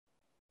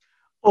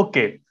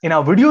Okay, in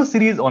our video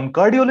series on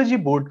cardiology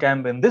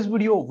bootcamp, in this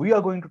video, we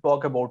are going to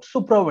talk about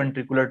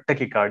supraventricular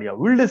tachycardia.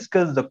 We'll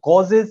discuss the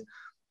causes,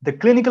 the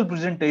clinical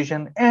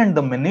presentation, and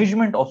the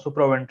management of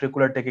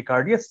supraventricular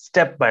tachycardia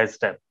step by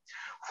step.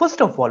 First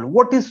of all,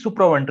 what is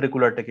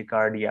supraventricular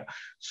tachycardia?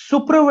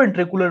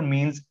 Supraventricular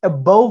means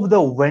above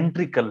the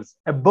ventricles.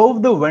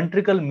 Above the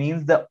ventricle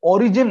means the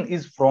origin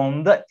is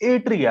from the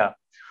atria.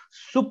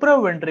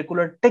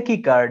 Supraventricular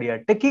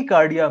tachycardia.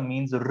 Tachycardia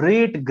means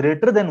rate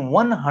greater than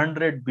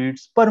 100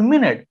 beats per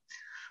minute.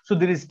 So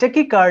there is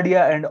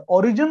tachycardia, and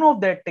origin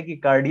of that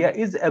tachycardia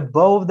is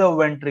above the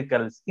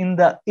ventricles in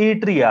the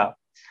atria.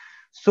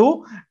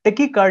 So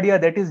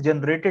tachycardia that is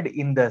generated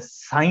in the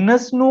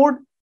sinus node,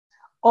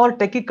 or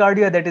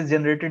tachycardia that is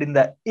generated in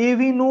the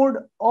AV node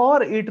or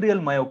atrial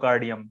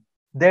myocardium,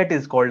 that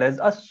is called as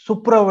a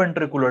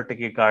supraventricular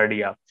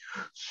tachycardia.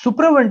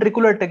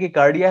 Supraventricular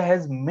tachycardia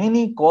has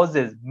many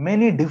causes,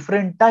 many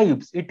different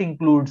types. It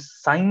includes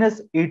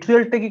sinus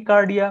atrial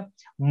tachycardia,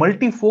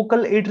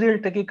 multifocal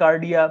atrial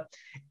tachycardia,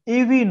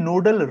 AV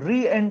nodal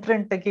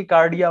reentrant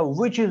tachycardia,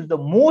 which is the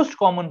most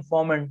common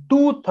form, and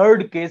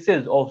 2/3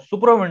 cases of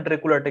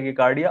supraventricular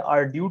tachycardia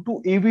are due to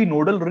AV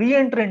nodal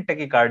reentrant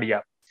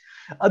tachycardia.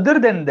 Other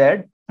than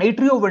that,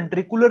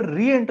 atrioventricular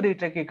re-entry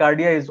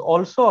tachycardia is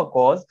also a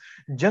cause.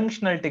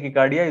 Junctional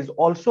tachycardia is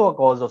also a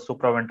cause of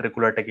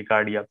supraventricular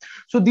tachycardia.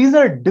 So these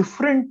are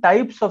different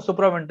types of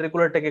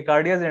supraventricular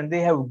tachycardias, and they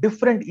have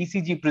different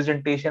ECG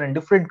presentation and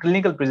different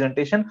clinical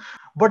presentation.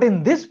 But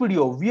in this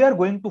video, we are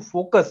going to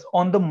focus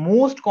on the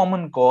most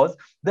common cause,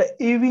 the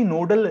AV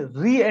nodal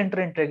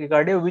re-entrant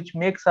tachycardia, which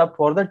makes up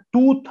for the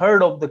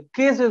 2/3 of the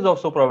cases of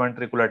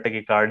supraventricular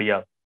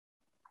tachycardia.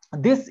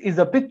 This is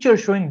a picture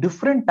showing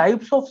different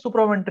types of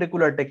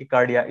supraventricular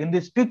tachycardia. In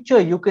this picture,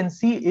 you can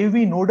see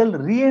AV nodal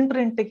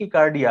reentrant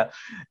tachycardia.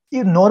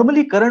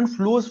 Normally, current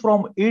flows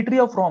from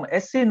atria from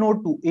SA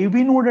node to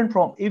AV node, and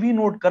from AV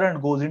node,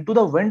 current goes into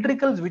the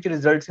ventricles, which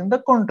results in the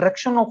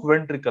contraction of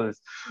ventricles.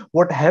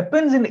 What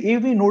happens in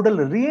AV nodal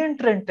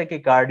reentrant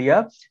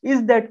tachycardia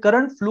is that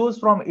current flows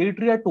from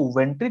atria to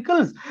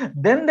ventricles.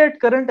 Then that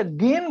current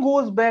again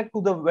goes back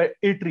to the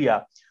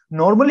atria.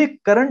 Normally,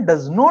 current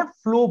does not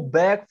flow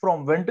back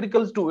from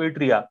ventricles to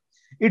atria.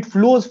 It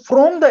flows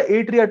from the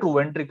atria to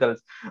ventricles.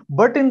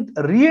 But in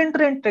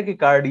reentrant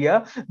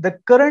tachycardia, the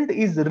current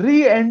is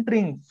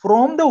re-entering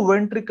from the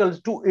ventricles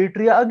to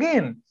atria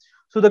again.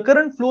 So the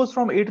current flows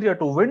from atria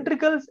to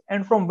ventricles,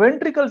 and from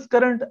ventricles,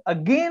 current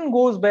again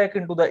goes back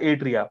into the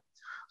atria.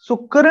 So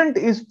current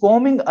is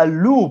forming a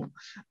loop.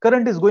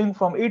 Current is going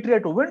from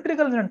atria to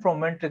ventricles and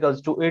from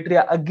ventricles to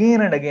atria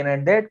again and again,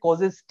 and that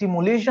causes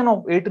stimulation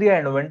of atria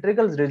and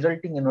ventricles,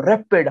 resulting in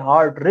rapid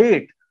heart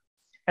rate.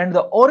 And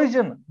the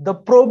origin, the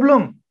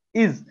problem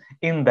is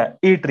in the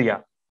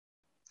atria.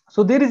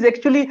 So there is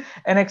actually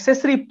an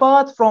accessory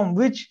path from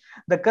which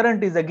the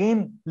current is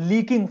again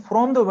leaking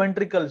from the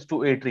ventricles to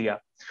atria.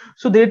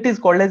 So that is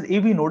called as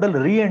AV nodal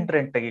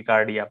reentrant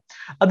tachycardia.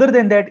 Other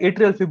than that,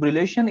 atrial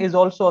fibrillation is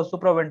also a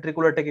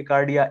supraventricular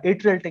tachycardia,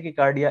 atrial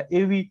tachycardia,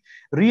 AV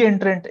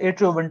reentrant,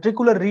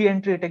 atrioventricular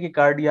reentry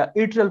tachycardia,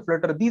 atrial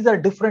flutter. These are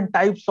different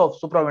types of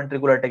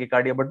supraventricular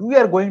tachycardia, but we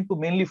are going to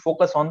mainly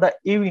focus on the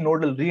AV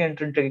nodal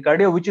reentrant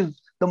tachycardia, which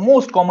is the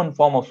most common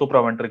form of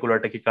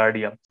supraventricular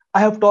tachycardia. I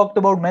have talked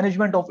about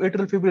management of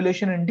atrial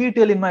fibrillation in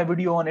detail in my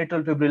video on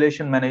atrial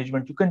fibrillation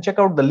management. You can check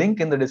out the link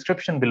in the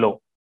description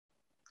below.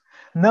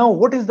 Now,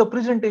 what is the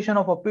presentation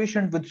of a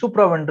patient with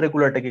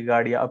supraventricular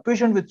tachycardia? A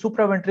patient with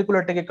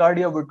supraventricular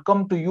tachycardia would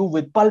come to you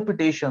with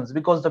palpitations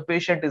because the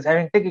patient is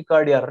having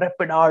tachycardia,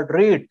 rapid heart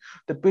rate.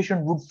 The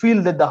patient would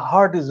feel that the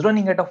heart is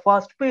running at a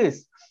fast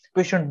pace.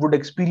 Patient would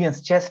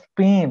experience chest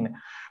pain.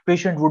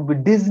 Patient would be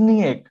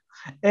dyspneic,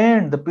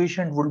 and the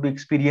patient would be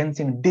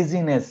experiencing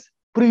dizziness,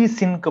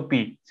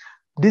 pre-syncope.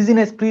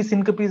 Dizziness,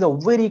 pre-syncope is a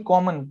very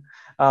common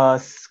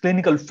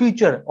clinical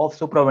feature of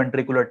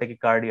supraventricular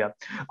tachycardia.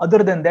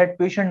 Other than that,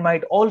 patient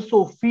might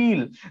also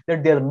feel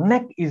that their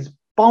neck is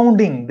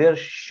pounding, their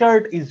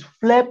shirt is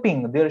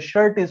flapping. Their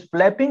shirt is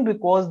flapping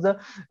because the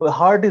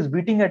heart is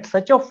beating at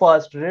such a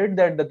fast rate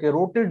that the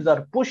carotids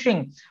are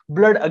pushing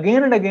blood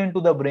again and again to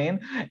the brain,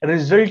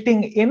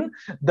 resulting in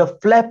the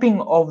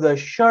flapping of the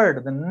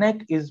shirt. The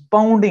neck is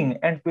pounding,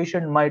 and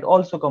patient might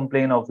also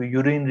complain of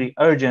urinary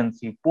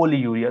urgency,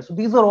 polyuria. So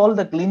these are all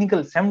the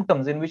clinical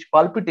symptoms in which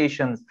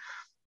palpitations,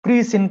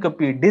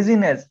 pre-syncope,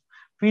 dizziness,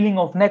 feeling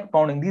of neck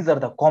pounding, these are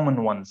the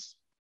common ones.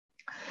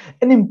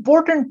 An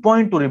important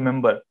point to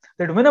remember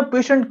that when a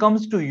patient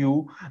comes to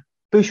you,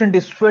 patient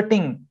is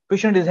sweating,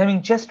 patient is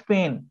having chest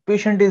pain,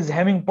 patient is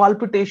having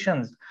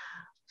palpitations,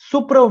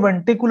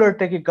 supraventricular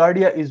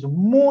tachycardia is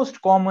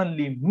most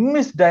commonly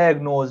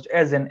misdiagnosed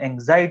as an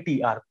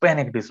anxiety or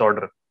panic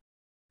disorder.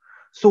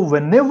 So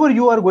whenever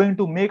you are going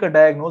to make a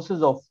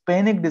diagnosis of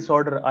panic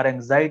disorder or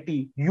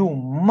anxiety, you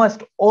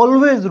must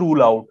always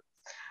rule out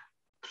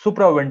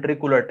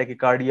supraventricular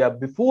tachycardia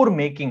before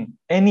making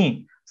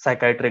any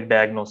psychiatric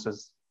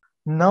diagnosis.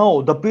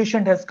 Now the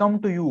patient has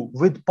come to you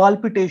with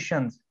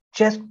palpitations,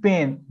 chest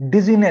pain,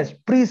 dizziness,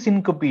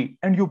 pre-syncope,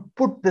 and you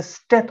put the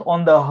stent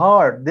on the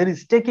heart, there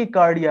is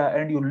tachycardia,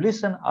 and you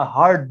listen a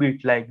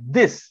heartbeat like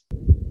this.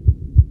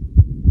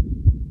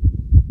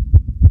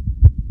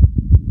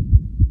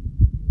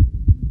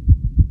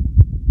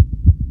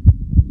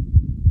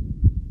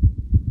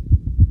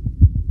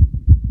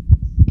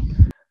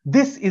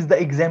 This is the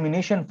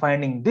examination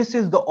finding. This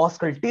is the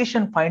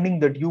auscultation finding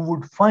that you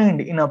would find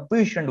in a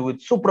patient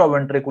with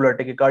supraventricular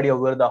tachycardia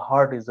where the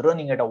heart is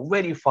running at a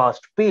very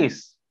fast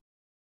pace.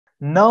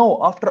 Now,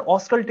 after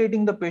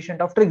auscultating the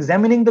patient, after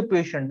examining the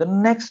patient, the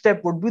next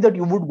step would be that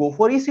you would go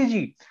for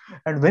ECG.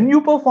 And when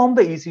you perform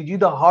the ECG,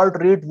 the heart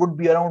rate would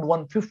be around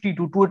 150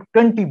 to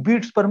 220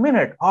 beats per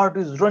minute. Heart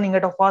is running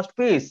at a fast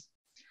pace.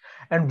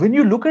 And when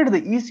you look at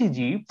the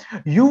ECG,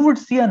 you would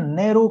see a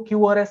narrow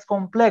QRS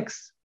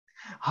complex.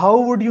 How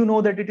would you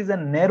know that it is a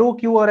narrow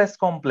QRS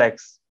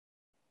complex?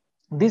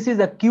 This is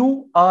a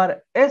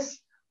QRS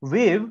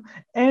wave,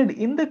 and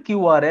in the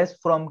QRS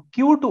from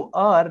Q to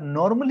R,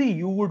 normally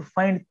you would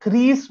find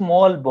 3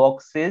 small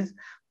boxes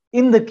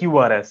in the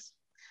QRS.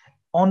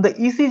 On the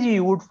ECG,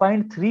 you would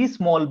find 3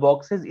 small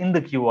boxes in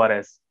the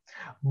QRS.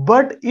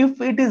 But if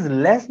it is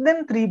less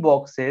than 3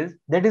 boxes,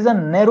 that is a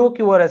narrow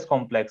QRS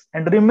complex.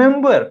 And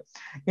remember,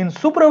 in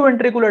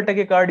supraventricular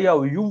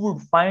tachycardia, you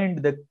would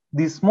find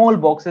these small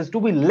boxes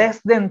to be less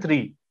than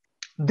 3.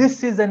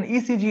 This is an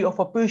ECG of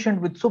a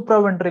patient with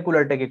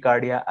supraventricular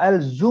tachycardia.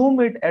 I'll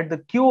zoom it at the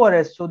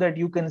QRS so that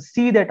you can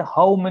see that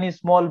how many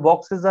small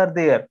boxes are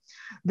there.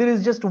 There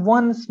is just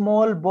one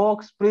small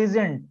box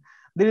present.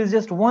 There is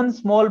just one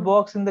small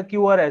box in the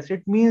QRS.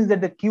 It means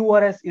that the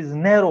QRS is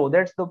narrow.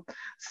 That's the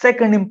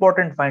second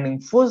important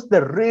finding. First,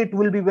 the rate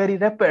will be very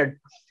rapid.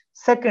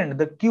 Second,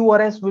 the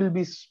QRS will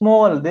be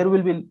small. There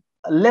will be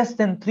less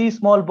than 3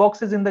 small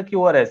boxes in the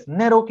QRS,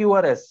 narrow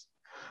QRS.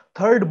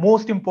 Third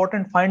most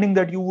important finding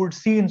that you would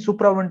see in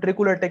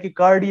supraventricular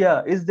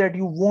tachycardia is that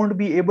you won't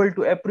be able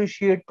to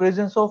appreciate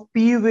presence of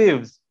P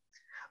waves.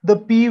 The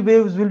P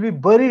waves will be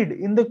buried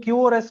in the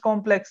QRS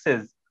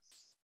complexes.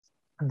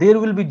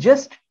 There will be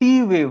just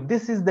T wave.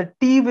 This is the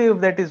T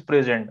wave that is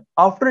present.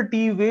 After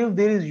T wave,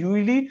 there is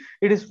usually,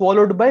 it is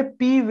followed by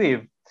P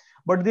wave.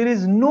 But there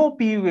is no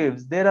P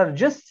waves. There are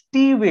just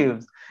T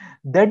waves.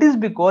 That is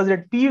because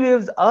that P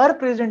waves are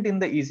present in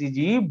the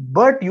ECG,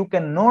 but you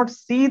cannot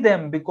see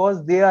them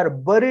because they are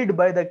buried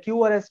by the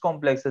QRS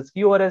complexes.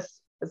 QRS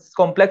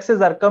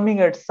complexes are coming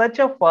at such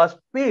a fast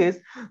pace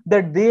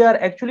that they are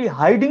actually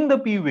hiding the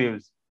P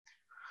waves.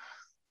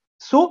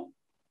 So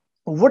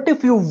what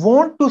if you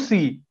want to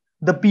see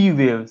the P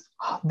waves?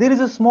 There is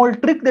a small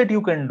trick that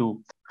you can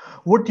do.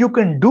 What you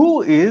can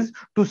do is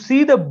to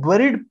see the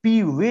buried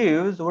P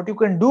waves. What you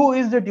can do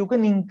is that you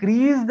can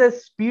increase the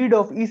speed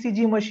of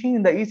ECG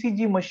machine. The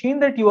ECG machine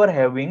that you are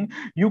having,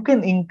 you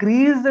can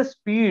increase the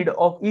speed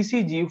of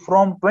ECG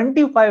from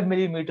 25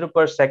 millimeter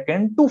per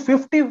second to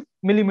 50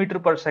 millimeter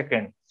per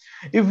second.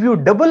 If you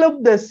double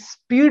up the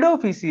speed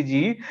of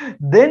ECG,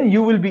 then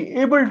you will be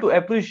able to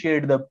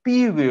appreciate the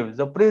P waves,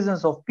 the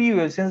presence of P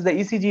waves. Since the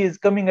ECG is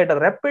coming at a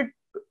rapid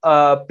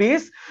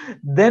pace,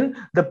 then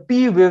the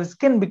P waves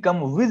can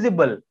become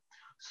visible.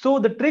 So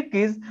the trick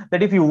is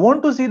that if you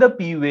want to see the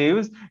P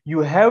waves, you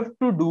have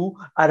to do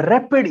a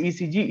rapid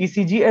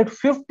ECG at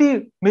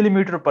 50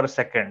 millimeter per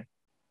second.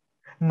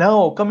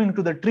 Now, coming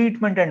to the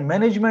treatment and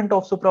management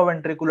of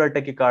supraventricular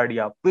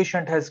tachycardia,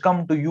 patient has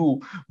come to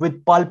you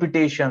with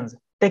palpitations,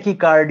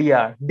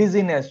 tachycardia,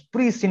 dizziness,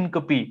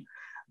 pre-syncope.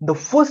 The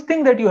first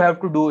thing that you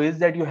have to do is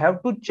that you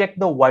have to check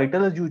the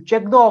vitals, you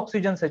check the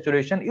oxygen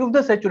saturation. If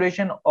the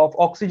saturation of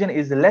oxygen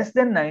is less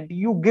than 90,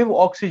 you give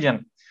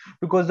oxygen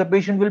because the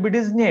patient will be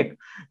dyspneic.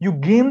 You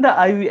gain the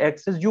IV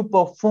access, you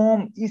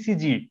perform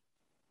ECG,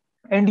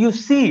 and you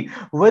see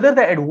whether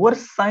the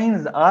adverse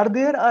signs are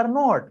there or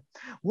not.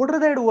 What are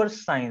the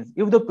adverse signs?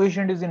 If the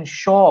patient is in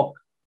shock,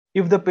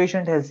 if the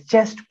patient has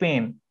chest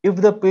pain, if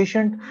the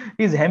patient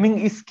is having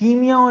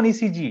ischemia on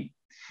ECG,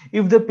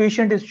 if the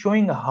patient is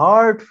showing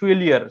heart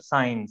failure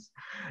signs,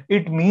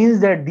 it means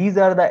that these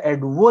are the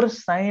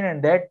adverse sign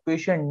and that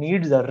patient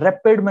needs a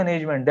rapid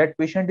management. That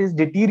patient is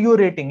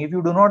deteriorating. If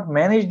you do not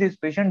manage this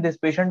patient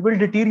will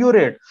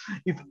deteriorate.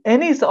 If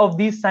any of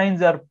these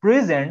signs are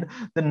present,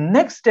 the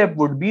next step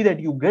would be that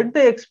you get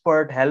the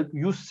expert help,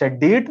 you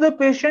sedate the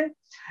patient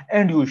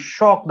and you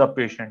shock the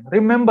patient.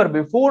 Remember,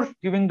 before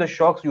giving the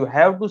shocks, you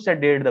have to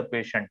sedate the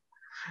patient.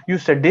 You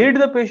sedate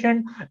the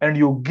patient and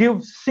you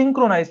give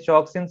synchronized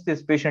shocks. Since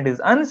this patient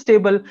is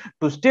unstable,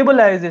 to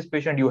stabilize this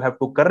patient, you have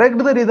to correct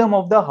the rhythm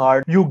of the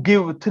heart. You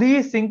give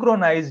 3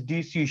 synchronized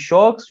DC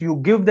shocks. You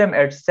give them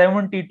at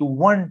 70 to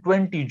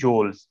 120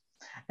 joules.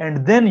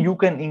 And then you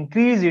can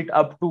increase it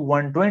up to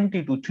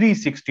 120 to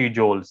 360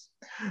 joules.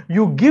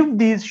 You give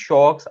these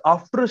shocks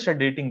after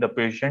sedating the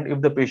patient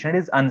if the patient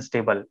is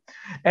unstable.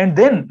 And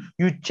then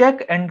you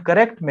check and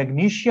correct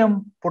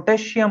magnesium,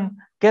 potassium,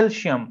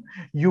 Calcium,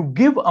 you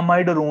give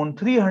amiodarone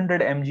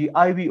 300 mg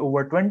IV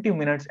over 20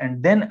 minutes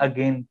and then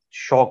again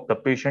shock the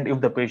patient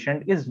if the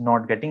patient is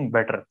not getting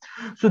better.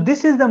 So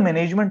this is the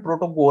management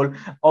protocol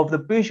of the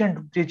patient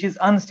which is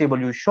unstable.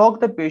 You shock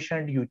the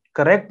patient, you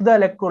correct the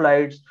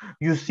electrolytes,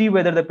 you see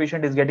whether the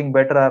patient is getting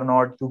better or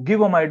not, you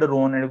give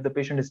amiodarone, and if the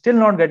patient is still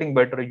not getting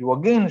better, you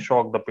again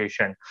shock the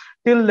patient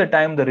till the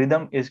time the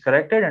rhythm is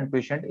corrected and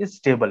patient is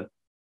stable.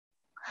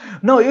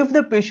 Now, if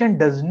the patient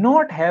does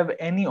not have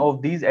any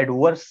of these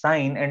adverse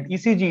signs and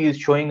ECG is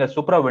showing a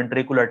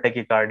supraventricular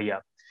tachycardia,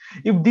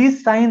 if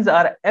these signs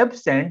are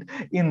absent,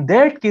 in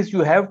that case,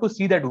 you have to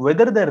see that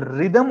whether the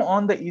rhythm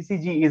on the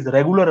ECG is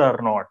regular or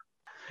not.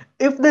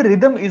 If the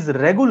rhythm is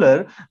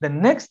regular, the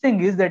next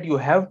thing is that you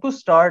have to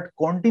start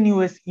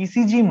continuous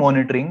ECG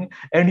monitoring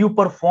and you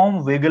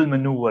perform vagal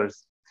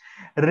maneuvers.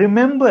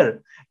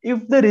 Remember,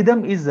 if the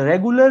rhythm is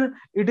regular,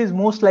 it is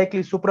most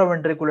likely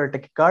supraventricular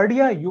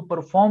tachycardia. You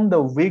perform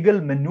the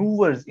vagal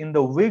maneuvers. In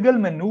the vagal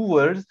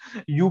maneuvers,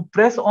 you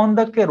press on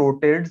the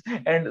carotids,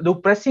 and the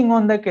pressing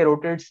on the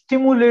carotids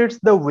stimulates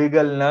the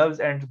vagal nerves,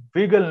 and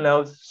vagal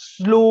nerves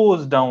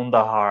slows down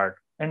the heart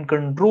and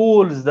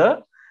controls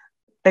the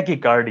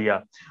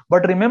tachycardia.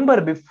 But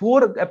remember,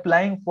 before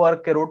applying for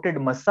carotid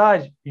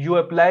massage, you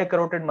apply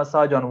carotid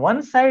massage on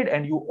one side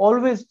and you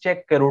always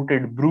check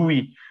carotid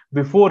bruit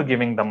before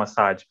giving the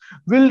massage.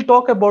 We'll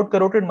talk about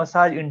carotid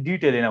massage in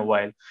detail in a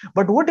while.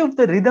 But what if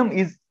the rhythm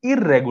is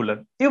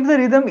irregular? If the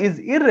rhythm is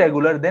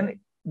irregular, then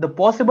the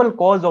possible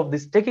cause of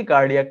this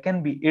tachycardia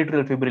can be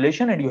atrial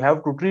fibrillation, and you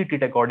have to treat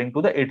it according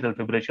to the atrial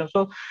fibrillation.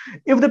 So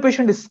if the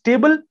patient is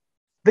stable,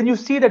 then you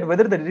see that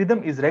whether the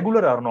rhythm is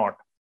regular or not.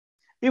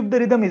 If the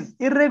rhythm is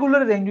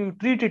irregular, then you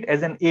treat it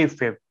as an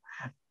AFib.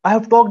 I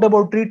have talked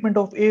about treatment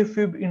of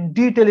AFib in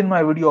detail in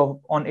my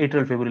video on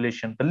atrial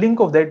fibrillation. The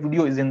link of that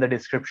video is in the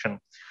description.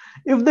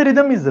 If the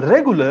rhythm is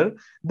regular,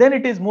 then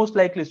it is most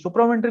likely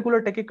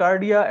supraventricular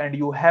tachycardia and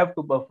you have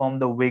to perform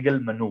the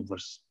vagal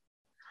maneuvers.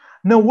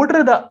 Now, what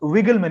are the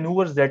vagal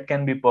maneuvers that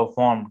can be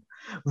performed?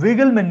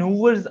 Vagal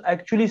maneuvers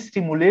actually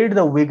stimulate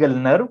the vagal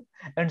nerve,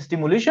 and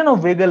stimulation of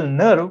vagal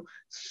nerve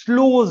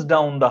slows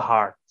down the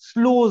heart,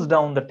 slows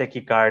down the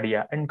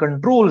tachycardia, and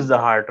controls the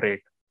heart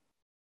rate.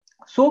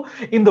 So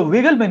in the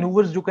vagal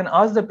maneuvers, you can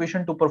ask the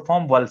patient to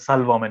perform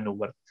Valsalva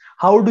maneuver.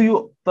 How do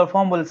you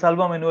perform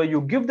Valsalva maneuver?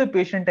 You give the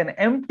patient an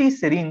empty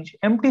syringe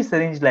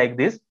like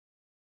this,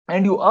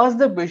 and you ask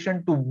the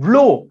patient to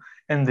blow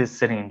in this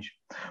syringe.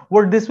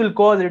 What this will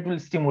cause, it will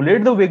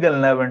stimulate the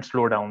vagal nerve and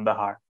slow down the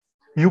heart.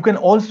 You can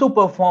also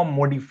perform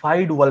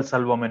modified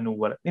Valsalva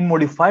maneuver. In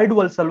modified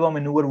Valsalva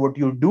maneuver, what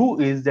you do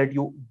is that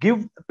you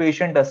give the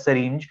patient a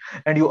syringe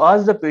and you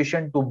ask the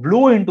patient to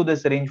blow into the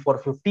syringe for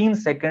 15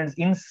 seconds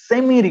in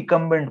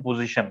semi-recumbent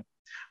position.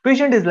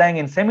 Patient is lying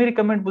in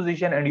semi-recumbent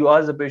position and you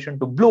ask the patient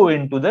to blow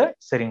into the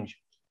syringe.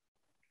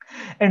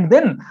 And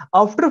then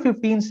after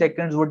 15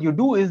 seconds, what you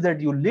do is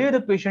that you lay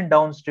the patient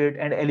down straight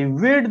and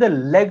elevate the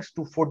legs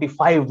to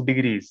 45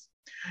 degrees.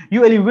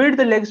 You elevate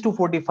the legs to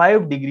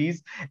 45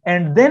 degrees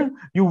and then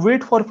you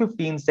wait for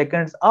 15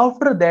 seconds.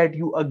 After that,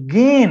 you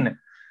again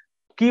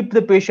keep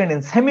the patient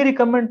in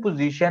semi-recumbent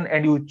position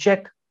and you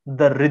check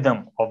the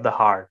rhythm of the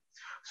heart.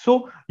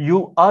 So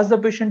you ask the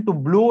patient to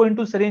blow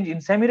into syringe in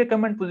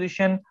semi-recumbent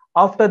position.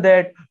 After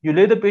that, you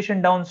lay the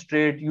patient down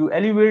straight, you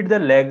elevate the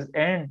legs,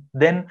 and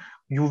then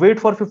you wait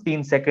for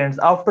 15 seconds.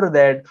 After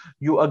that,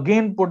 you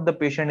again put the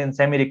patient in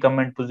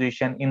semi-recumbent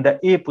position in the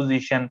A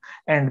position,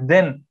 and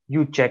then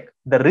you check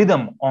the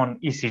rhythm on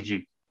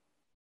ECG.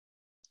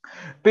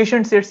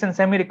 Patient sits in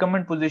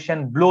semi-recumbent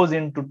position, blows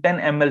into 10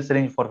 ml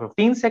syringe for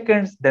 15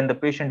 seconds. Then the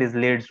patient is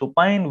laid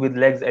supine with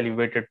legs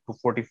elevated to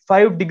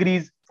 45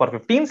 degrees for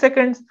 15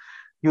 seconds.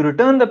 You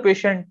return the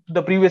patient to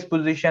the previous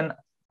position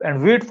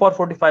and wait for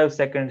 45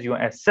 seconds. You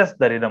assess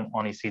the rhythm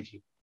on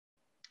ECG.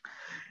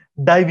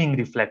 Diving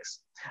reflex.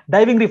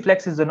 Diving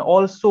reflex is an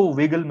also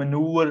vagal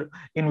maneuver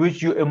in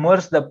which you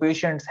immerse the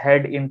patient's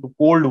head into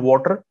cold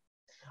water,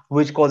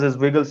 which causes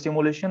vagal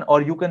stimulation,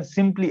 or you can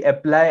simply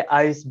apply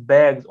ice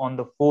bags on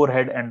the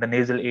forehead and the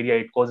nasal area.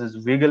 It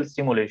causes vagal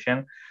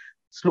stimulation,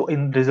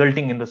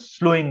 resulting in the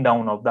slowing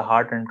down of the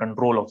heart and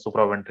control of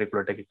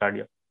supraventricular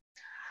tachycardia.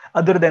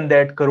 Other than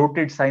that,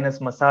 carotid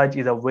sinus massage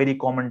is a very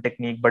common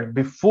technique, but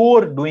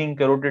before doing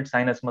carotid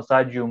sinus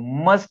massage, you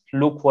must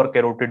look for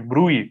carotid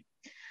bruit.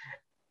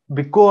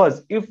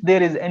 Because if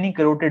there is any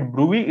carotid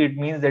bruit, it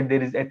means that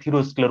there is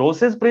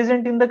atherosclerosis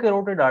present in the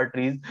carotid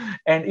arteries.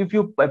 And if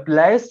you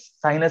apply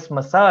sinus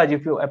massage,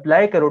 if you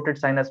apply carotid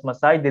sinus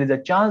massage, there is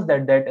a chance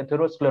that that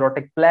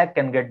atherosclerotic plaque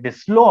can get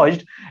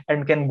dislodged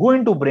and can go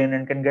into brain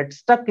and can get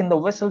stuck in the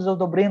vessels of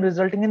the brain,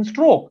 resulting in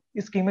stroke,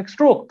 ischemic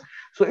stroke.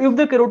 So if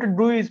the carotid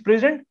bruit is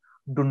present,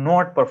 do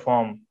not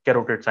perform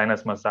carotid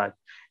sinus massage.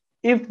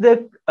 If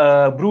the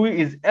bruit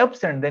is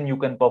absent, then you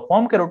can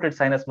perform carotid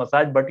sinus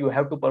massage, but you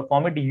have to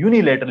perform it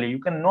unilaterally. You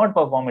cannot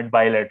perform it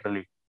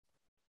bilaterally.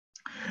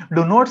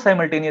 Do not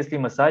simultaneously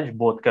massage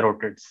both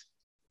carotids.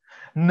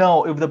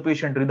 Now, if the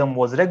patient rhythm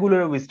was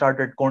regular, we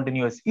started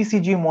continuous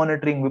ECG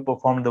monitoring. We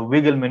performed the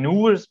vagal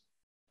maneuvers.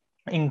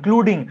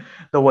 including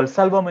the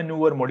Valsalva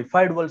maneuver,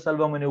 modified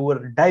Valsalva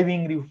maneuver,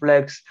 diving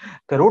reflex,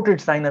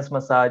 carotid sinus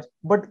massage.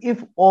 But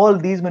if all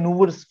these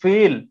maneuvers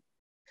fail,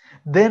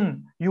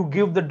 then you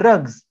give the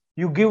drugs.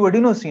 You give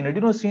adenosine.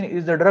 Adenosine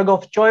is the drug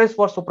of choice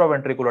for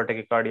supraventricular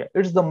tachycardia.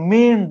 It's the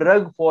main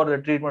drug for the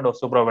treatment of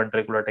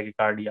supraventricular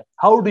tachycardia.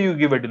 How do you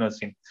give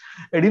adenosine?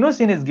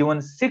 Adenosine is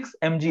given 6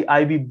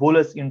 mg IV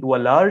bolus into a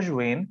large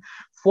vein,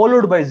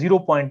 followed by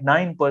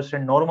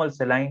 0.9% normal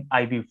saline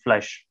IV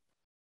flush.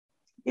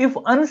 If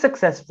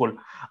unsuccessful,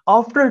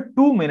 after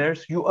 2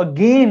 minutes, you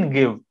again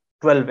give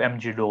 12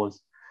 mg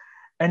dose.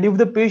 And if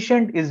the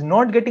patient is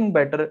not getting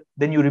better,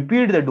 then you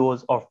repeat the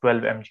dose of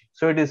 12 mg.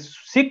 So it is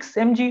 6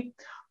 mg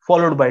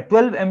followed by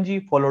 12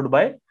 mg followed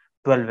by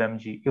 12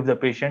 mg. If the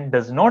patient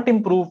does not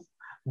improve,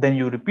 then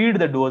you repeat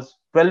the dose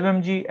 12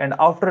 mg, and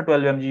after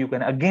 12 mg, you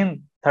can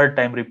again third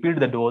time repeat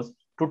the dose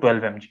to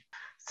 12 mg.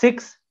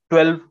 6,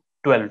 12,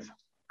 12.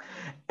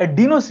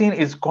 Adenosine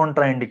is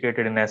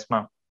contraindicated in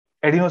asthma.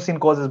 Adenosine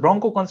causes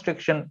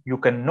bronchoconstriction. You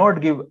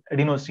cannot give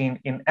adenosine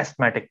in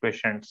asthmatic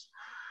patients.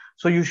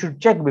 So you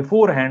should check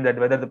beforehand that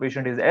whether the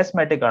patient is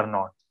asthmatic or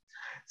not.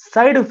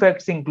 Side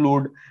effects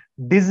include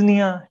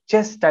dyspnea,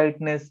 chest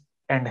tightness,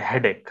 and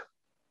headache.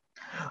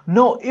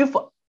 Now, if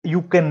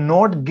you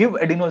cannot give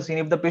adenosine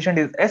if the patient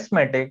is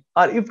asthmatic,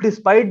 or if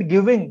despite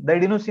giving the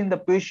adenosine, the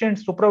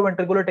patient's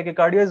supraventricular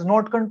tachycardia is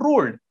not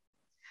controlled,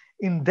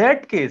 in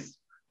that case,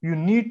 you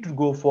need to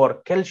go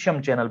for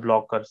calcium channel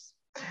blockers.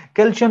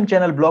 Calcium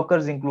channel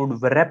blockers include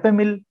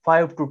verapamil,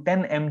 5 to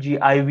 10 mg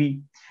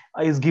IV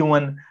is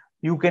given.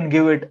 You can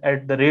give it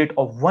at the rate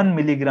of 1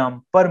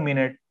 milligram per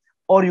minute,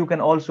 or you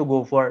can also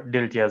go for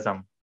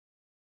diltiazem.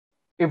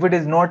 If it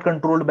is not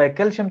controlled by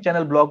calcium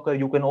channel blocker,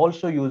 you can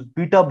also use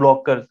beta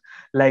blockers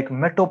like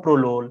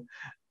metoprolol,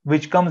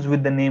 which comes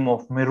with the name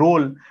of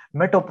merol.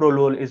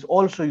 Metoprolol is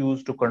also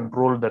used to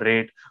control the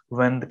rate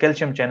when the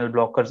calcium channel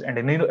blockers and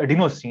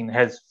adenosine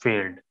has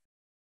failed.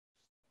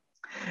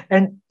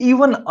 And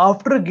even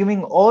after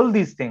giving all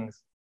these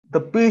things, the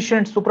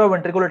patient's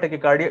supraventricular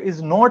tachycardia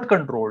is not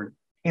controlled.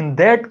 In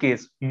that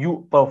case,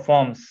 you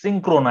perform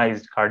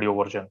synchronized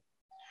cardioversion.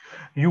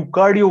 You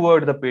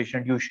cardiovert the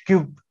patient, you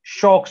give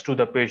shocks to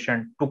the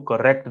patient to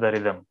correct the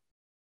rhythm.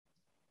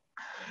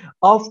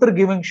 After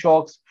giving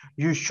shocks,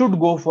 you should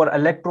go for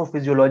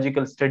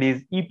electrophysiological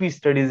studies, EP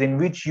studies, in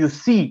which you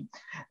see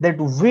that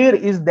where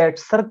is that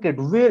circuit,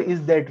 where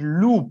is that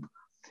loop,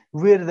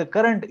 where the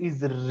current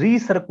is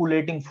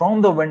recirculating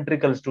from the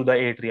ventricles to the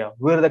atria,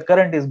 where the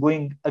current is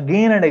going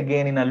again and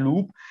again in a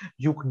loop.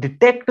 You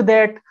detect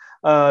that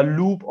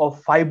loop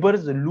of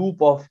fibers,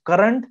 loop of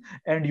current,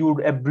 and you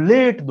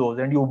ablate those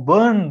and you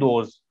burn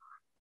those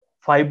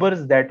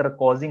fibers that are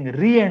causing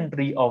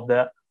re-entry of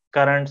the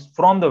currents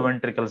from the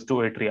ventricles to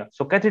atria.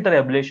 So catheter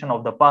ablation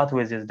of the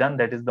pathways is done.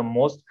 That is the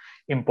most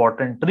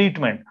important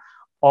treatment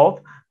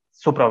of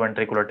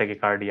supraventricular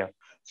tachycardia.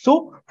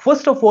 So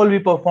first of all, we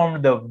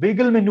performed the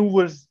Vagal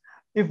maneuvers.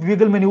 If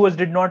Vagal maneuvers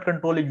did not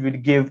control it, we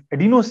give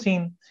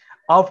adenosine.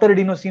 After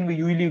adenosine, we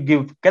usually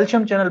give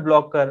calcium channel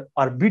blocker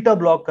or beta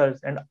blockers.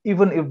 And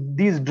even if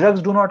these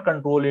drugs do not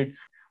control it,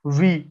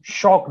 we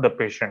shock the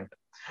patient.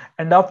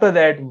 And after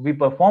that, we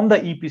perform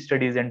the EP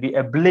studies and we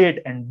ablate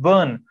and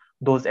burn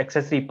those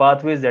accessory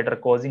pathways that are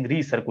causing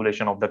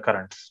recirculation of the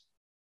currents.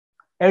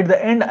 At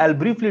the end, I'll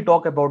briefly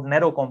talk about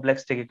narrow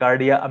complex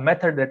tachycardia, a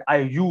method that I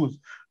use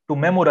to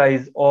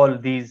memorize all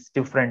these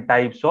different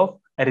types of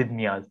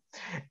arrhythmias.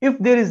 If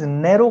there is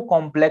narrow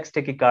complex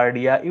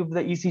tachycardia, if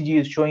the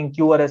ECG is showing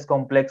QRS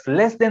complex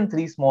less than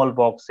 3 small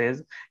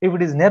boxes, if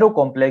it is narrow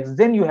complex,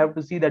 then you have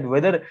to see that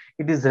whether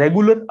it is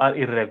regular or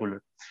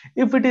irregular.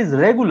 If it is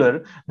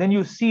regular, then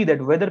you see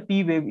that whether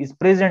P wave is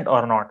present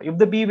or not. If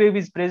the P wave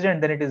is present,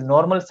 then it is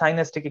normal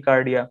sinus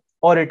tachycardia,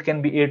 or it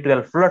can be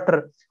atrial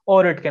flutter,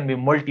 or it can be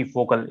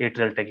multifocal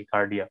atrial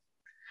tachycardia.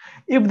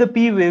 If the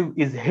P wave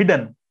is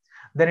hidden,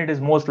 then it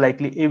is most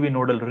likely AV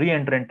nodal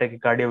reentrant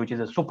tachycardia, which is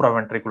a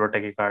supraventricular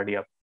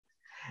tachycardia.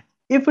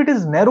 If it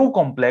is narrow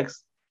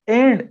complex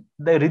and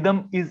the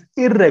rhythm is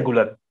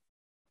irregular,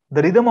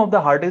 the rhythm of the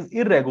heart is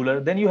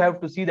irregular, then you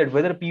have to see that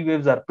whether P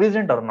waves are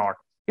present or not.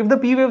 If the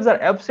P waves are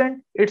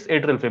absent, it's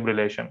atrial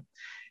fibrillation.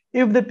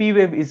 If the P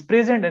wave is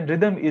present and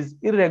rhythm is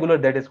irregular,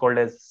 that is called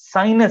as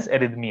sinus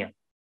arrhythmia.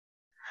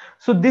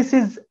 So this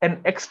is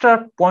an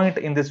extra point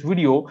in this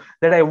video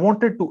that I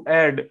wanted to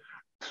add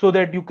so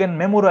that you can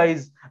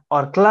memorize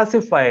or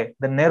classify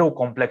the narrow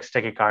complex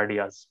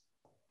tachycardias.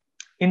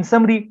 In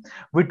summary,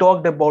 we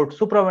talked about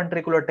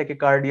supraventricular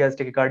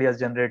tachycardias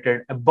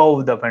generated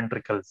above the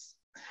ventricles,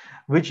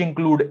 which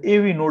include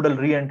AV nodal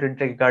reentrant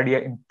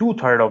tachycardia in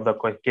 2/3 of the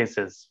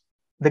cases.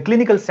 The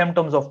clinical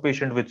symptoms of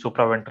patient with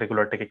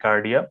supraventricular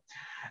tachycardia: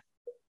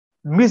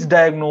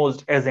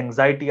 misdiagnosed as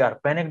anxiety or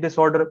panic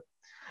disorder.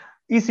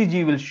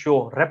 ECG will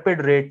show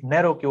rapid rate,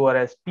 narrow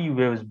QRS, P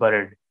waves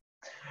buried.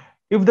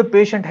 If the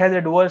patient has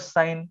adverse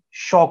sign,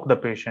 shock the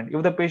patient.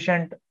 If the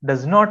patient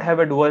does not have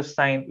adverse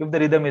sign, if the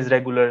rhythm is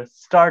regular,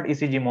 start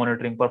ECG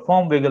monitoring,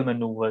 perform Vagal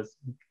maneuvers.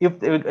 If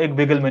the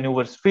Vagal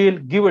maneuvers fail,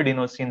 give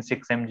adenosine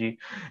 6 mg.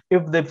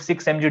 If the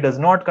 6 mg does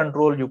not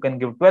control, you can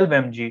give 12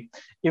 mg.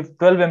 If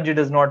 12 mg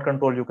does not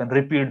control, you can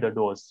repeat the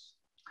dose.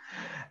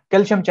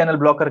 Calcium channel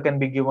blocker can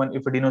be given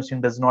if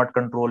adenosine does not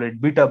control it.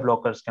 Beta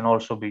blockers can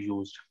also be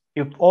used.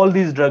 If all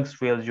these drugs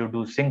fail, you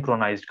do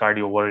synchronized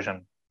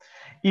cardioversion.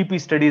 EP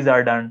studies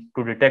are done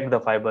to detect the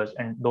fibers,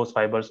 and those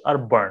fibers are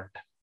burnt.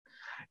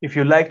 If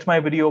you liked my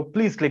video,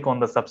 please click on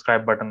the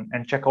subscribe button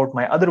and check out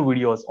my other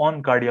videos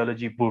on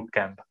cardiology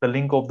bootcamp. The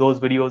link of those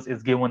videos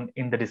is given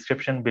in the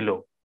description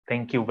below.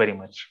 Thank you very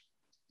much.